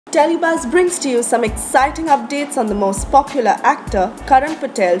TeleBuzz brings to you some exciting updates on the most popular actor Karan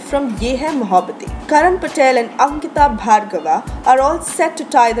Patel from Ye Hai Mohabbatein. Karan Patel and Ankita Bhargava are all set to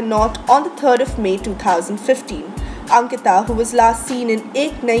tie the knot on the 3rd of May 2015. Ankita, who was last seen in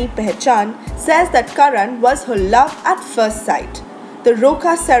Ek Nayi Pehchan, says that Karan was her love at first sight. The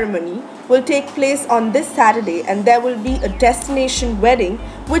Roka ceremony will take place on this Saturday and there will be a destination wedding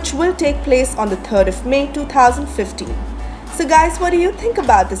which will take place on the 3rd of May 2015. So guys, what do you think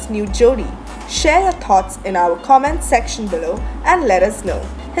about this new jodi? Share your thoughts in our comment section below and let us know.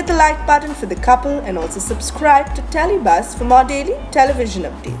 Hit the like button for the couple and also subscribe to TeleBuzz for more daily television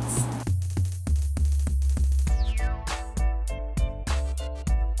updates.